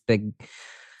becomes this big,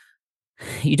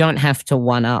 you don't have to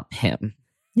one up him.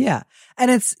 Yeah.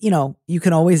 And it's, you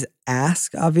can always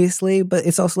ask, obviously, but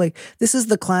it's also like, this is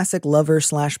the classic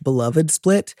lover/beloved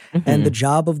split. Mm-hmm. And the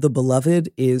job of the beloved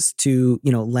is to,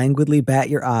 languidly bat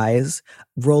your eyes,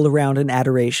 roll around in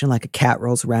adoration like a cat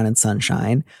rolls around in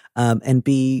sunshine, and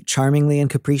be charmingly and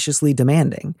capriciously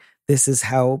demanding. This is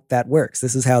how that works.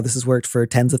 This is how this has worked for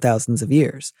tens of thousands of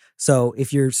years. So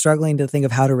if you're struggling to think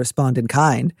of how to respond in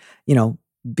kind,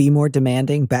 be more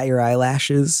demanding, bat your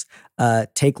eyelashes,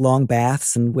 take long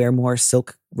baths and wear more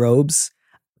silk robes,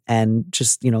 and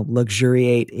just,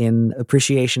 luxuriate in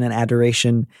appreciation and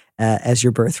adoration as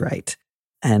your birthright,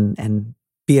 and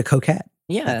be a coquette.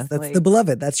 Yeah. That's the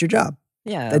beloved. That's your job.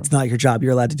 Yeah. That's not your job.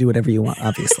 You're allowed to do whatever you want,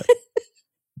 obviously.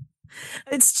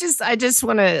 It's just, I just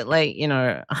want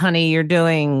to honey, you're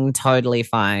doing totally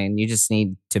fine. You just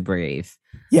need to breathe.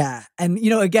 Yeah. And,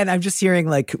 again, I'm just hearing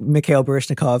like Mikhail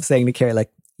Baryshnikov saying to Carrie,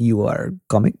 like, You are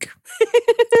comic.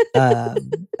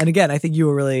 And again, I think you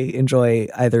will really enjoy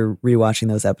either rewatching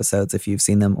those episodes if you've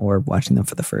seen them or watching them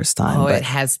for the first time. Oh, it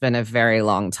has been a very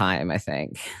long time, I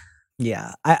think.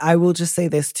 Yeah. I will just say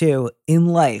this too. In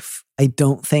life, I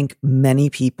don't think many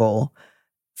people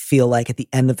feel like at the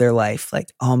end of their life,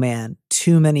 like, oh man,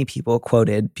 too many people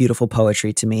quoted beautiful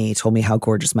poetry to me, told me how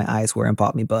gorgeous my eyes were and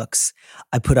bought me books.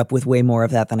 I put up with way more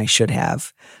of that than I should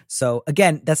have. So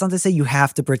again, that's not to say you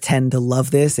have to pretend to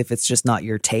love this if it's just not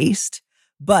your taste.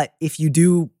 But if you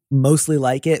do mostly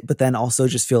like it, but then also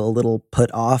just feel a little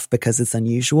put off because it's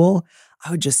unusual,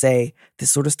 I would just say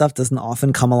this sort of stuff doesn't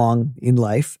often come along in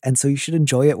life. And so you should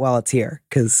enjoy it while it's here.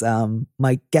 Because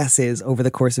my guess is over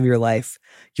the course of your life,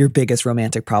 your biggest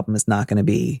romantic problem is not going to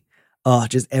be, oh,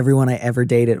 just everyone I ever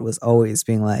dated was always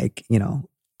being like, you know,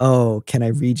 oh, can I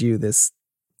read you this,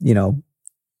 you know,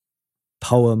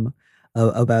 poem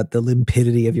about the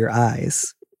limpidity of your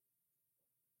eyes?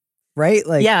 Right?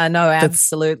 Like, yeah, no,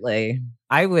 absolutely.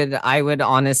 I would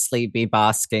honestly be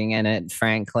basking in it,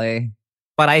 frankly.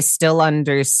 But I still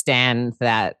understand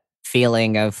that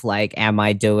feeling of like, am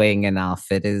I doing enough?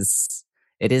 It is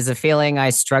a feeling I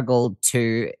struggled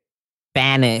to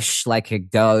banish like a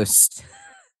ghost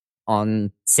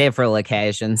on several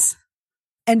occasions.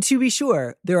 And to be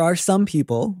sure, there are some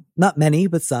people, not many,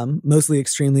 but some, mostly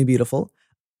extremely beautiful,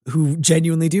 who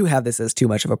genuinely do have this as too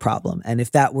much of a problem. And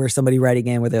if that were somebody writing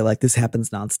in where they're like, this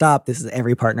happens nonstop, this is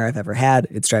every partner I've ever had,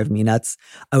 it's driving me nuts,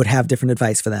 I would have different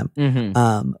advice for them.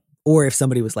 Mm-hmm. Or if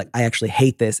somebody was like, I actually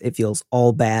hate this, it feels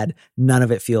all bad, none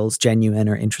of it feels genuine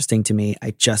or interesting to me,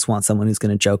 I just want someone who's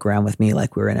going to joke around with me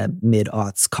like we're in a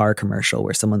mid-aughts car commercial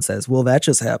where someone says, well, that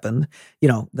just happened, you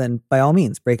know, then by all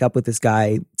means, break up with this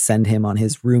guy, send him on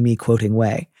his roomy quoting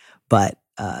way. But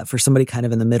for somebody kind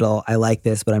of in the middle, I like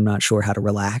this, but I'm not sure how to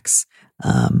relax,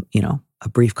 you know, a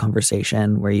brief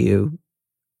conversation where you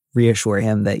reassure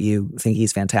him that you think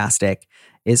he's fantastic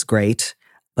is great,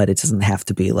 but it doesn't have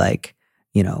to be like,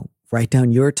 you know, write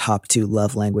down your top 2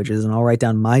 love languages and I'll write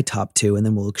down my top 2 and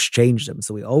then we'll exchange them.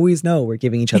 So we always know we're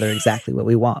giving each other exactly what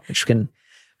we want, which can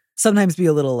sometimes be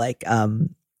a little like,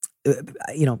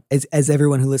 you know, as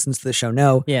everyone who listens to the show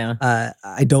know,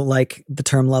 I don't like the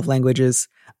term love languages.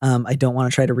 I don't want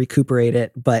to try to recuperate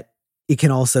it, but it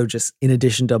can also just, in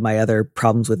addition to my other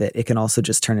problems with it, it can also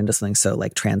just turn into something so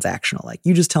like transactional. Like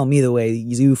you just tell me the way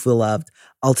you feel loved,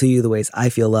 I'll tell you the ways I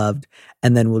feel loved,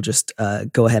 and then we'll just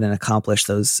go ahead and accomplish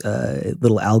those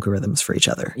little algorithms for each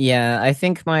other. Yeah, I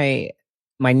think my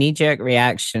knee-jerk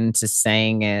reaction to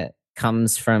saying it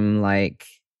comes from like,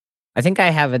 I think I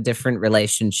have a different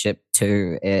relationship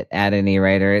to it at any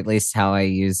rate, or at least how I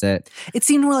use it. It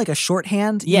seemed more like a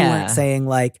shorthand. Yeah. You weren't saying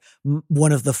like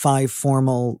one of the 5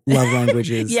 formal love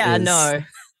languages. No.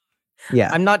 Yeah.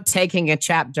 I'm not taking a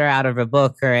chapter out of a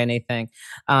book or anything.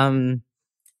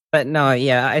 But no,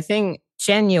 yeah, I think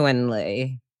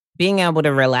genuinely being able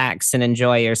to relax and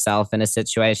enjoy yourself in a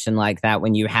situation like that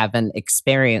when you haven't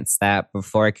experienced that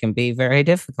before can be very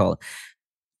difficult.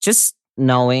 Just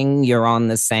knowing you're on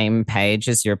the same page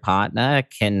as your partner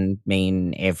can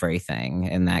mean everything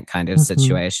in that kind of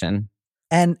situation.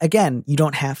 And again, you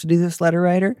don't have to do this, letter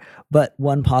writer, but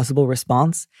one possible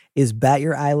response is bat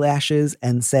your eyelashes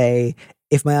and say,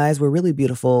 if my eyes were really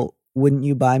beautiful, wouldn't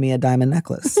you buy me a diamond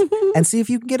necklace? And see if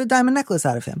you can get a diamond necklace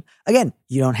out of him. Again,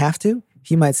 you don't have to.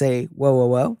 He might say, whoa, whoa,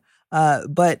 whoa.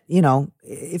 But, you know,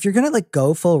 if you're going to like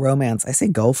go full romance, I say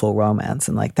go full romance.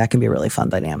 And like that can be a really fun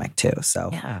dynamic too.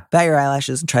 So bat your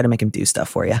eyelashes and try to make him do stuff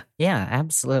for you. Yeah,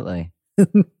 absolutely.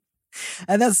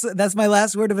 And that's my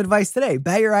last word of advice today.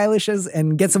 Bat your eyelashes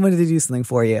and get someone to do something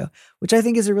for you, which I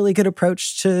think is a really good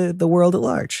approach to the world at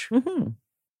large. Mm-hmm.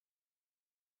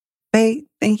 Faye,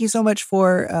 thank you so much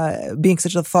for being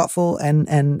such a thoughtful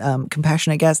and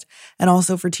compassionate guest, and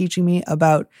also for teaching me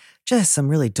about just some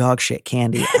really dog shit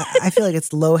candy. I feel like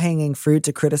it's low-hanging fruit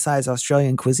to criticize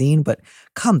Australian cuisine, but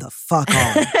come the fuck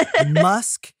on.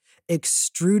 Musk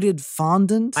extruded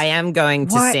fondant? I am going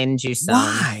to send you some.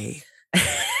 Why?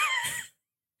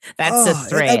 That's a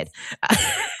threat.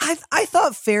 I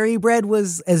thought fairy bread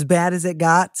was as bad as it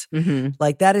got. Mm-hmm.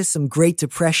 Like that is some Great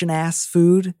Depression ass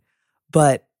food,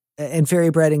 but and fairy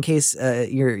bread, in case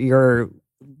you're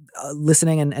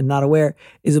listening and not aware,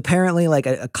 is apparently like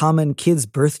a common kid's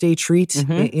birthday treat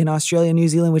in Australia and New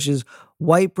Zealand, which is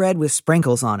white bread with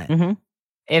sprinkles on it. Mm-hmm.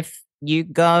 If you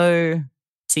go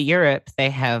to Europe, they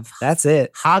have that's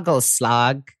it.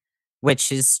 Hagelslag,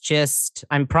 which is just,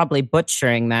 I'm probably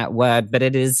butchering that word, but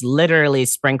it is literally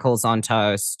sprinkles on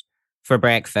toast for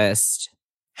breakfast.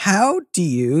 How do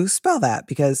you spell that?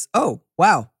 Because, oh,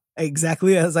 wow,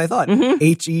 exactly as I thought.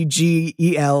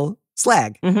 Mm-hmm. Hegel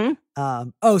slag. Mm-hmm.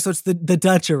 So it's the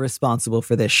Dutch are responsible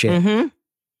for this shit. Mm-hmm.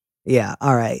 Yeah,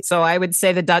 all right. So I would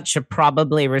say the Dutch are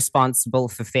probably responsible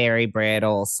for fairy bread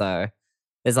also.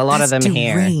 There's a lot of them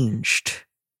here. Deranged.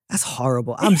 That's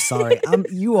horrible. I'm sorry.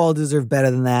 You all deserve better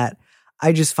than that.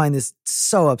 I just find this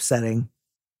so upsetting.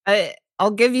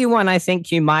 I'll give you one I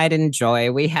think you might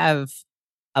enjoy. We have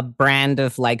a brand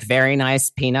of like very nice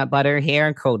peanut butter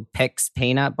here called Pix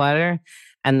Peanut Butter.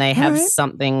 And they have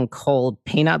something called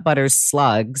peanut butter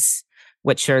slugs,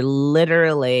 which are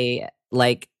literally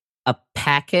like a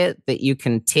packet that you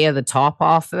can tear the top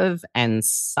off of and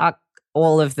suck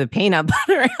all of the peanut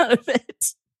butter out of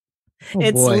it.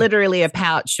 It's literally a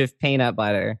pouch of peanut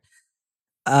butter.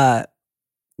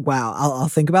 Wow, I'll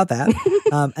think about that.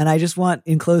 And I just want,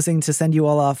 in closing, to send you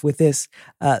all off with this.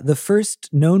 The first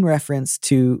known reference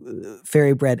to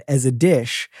fairy bread as a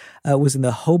dish was in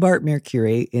the Hobart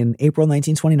Mercury in April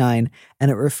 1929,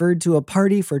 and it referred to a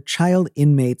party for child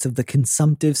inmates of the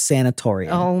consumptive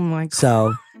sanatorium. Oh my God.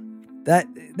 So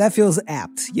that feels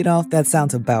apt. You know, that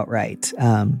sounds about right.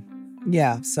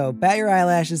 Yeah, so bat your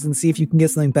eyelashes and see if you can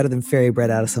get something better than fairy bread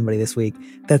out of somebody this week.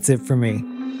 That's it for me.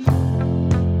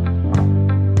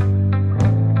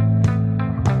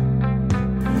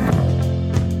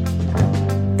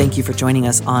 Thank you for joining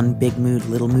us on Big Mood,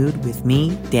 Little Mood with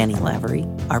me, Danny Lavery.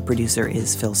 Our producer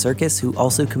is Phil Circus, who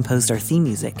also composed our theme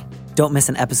music. Don't miss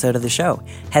an episode of the show.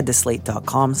 Head to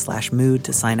slate.com/mood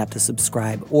to sign up to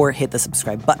subscribe or hit the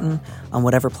subscribe button on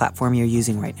whatever platform you're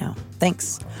using right now.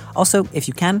 Thanks. Also, if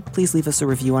you can, please leave us a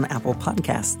review on Apple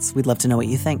Podcasts. We'd love to know what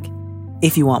you think.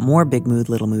 If you want more Big Mood,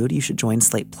 Little Mood, you should join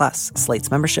Slate Plus,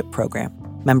 Slate's membership program.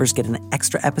 Members get an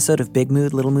extra episode of Big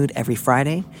Mood, Little Mood every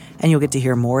Friday, and you'll get to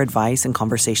hear more advice and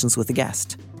conversations with a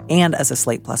guest. And as a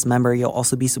Slate Plus member, you'll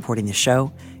also be supporting the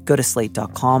show. Go to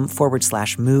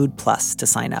slate.com/mood plus to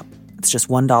sign up. It's just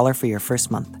 $1 for your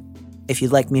first month. If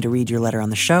you'd like me to read your letter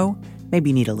on the show, maybe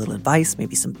you need a little advice,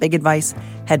 maybe some big advice,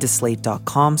 head to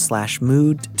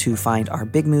slate.com/mood to find our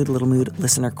Big Mood, Little Mood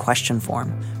listener question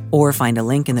form, or find a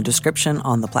link in the description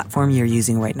on the platform you're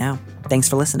using right now. Thanks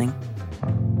for listening.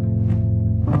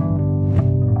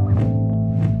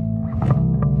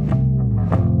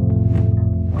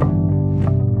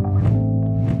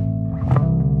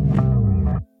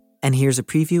 And here's a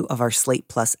preview of our Slate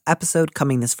Plus episode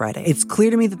coming this Friday. It's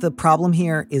clear to me that the problem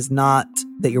here is not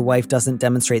that your wife doesn't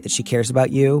demonstrate that she cares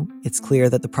about you. It's clear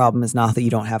that the problem is not that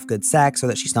you don't have good sex or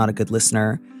that she's not a good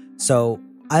listener. So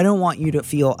I don't want you to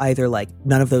feel either like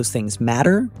none of those things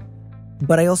matter,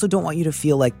 but I also don't want you to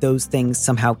feel like those things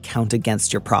somehow count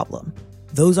against your problem.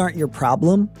 Those aren't your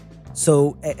problem.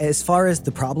 So as far as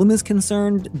the problem is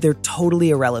concerned, they're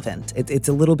totally irrelevant. It's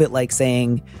a little bit like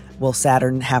saying, well,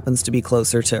 Saturn happens to be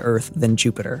closer to Earth than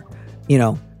Jupiter. You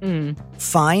know,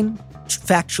 fine,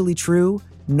 factually true,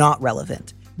 not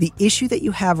relevant. The issue that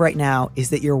you have right now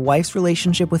is that your wife's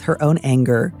relationship with her own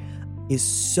anger is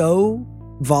so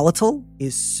volatile,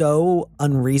 is so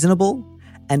unreasonable,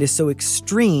 and is so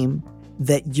extreme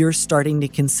that you're starting to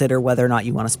consider whether or not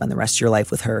you want to spend the rest of your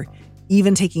life with her,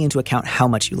 even taking into account how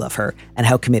much you love her and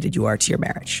how committed you are to your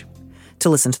marriage. To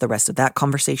listen to the rest of that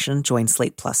conversation, join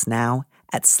Slate Plus now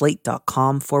at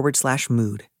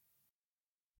slate.com/mood.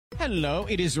 Hello,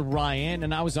 it is Ryan,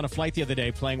 and I was on a flight the other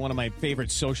day playing one of my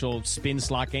favorite social spin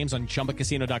slot games on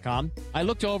ChumbaCasino.com. I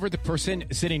looked over at the person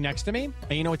sitting next to me, and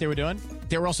you know what they were doing?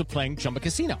 They were also playing Chumba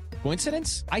Casino.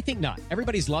 Coincidence? I think not.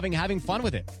 Everybody's loving having fun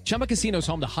with it. Chumba Casino is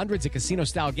home to hundreds of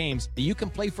casino-style games that you can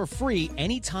play for free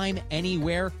anytime,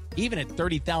 anywhere, even at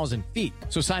 30,000 feet.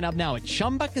 So sign up now at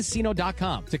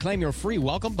ChumbaCasino.com to claim your free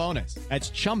welcome bonus.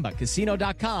 That's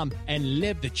ChumbaCasino.com and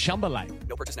live the Chumba life.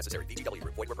 No purchase necessary. VGW.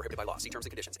 Void where prohibited by law. See terms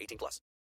and conditions. 18+.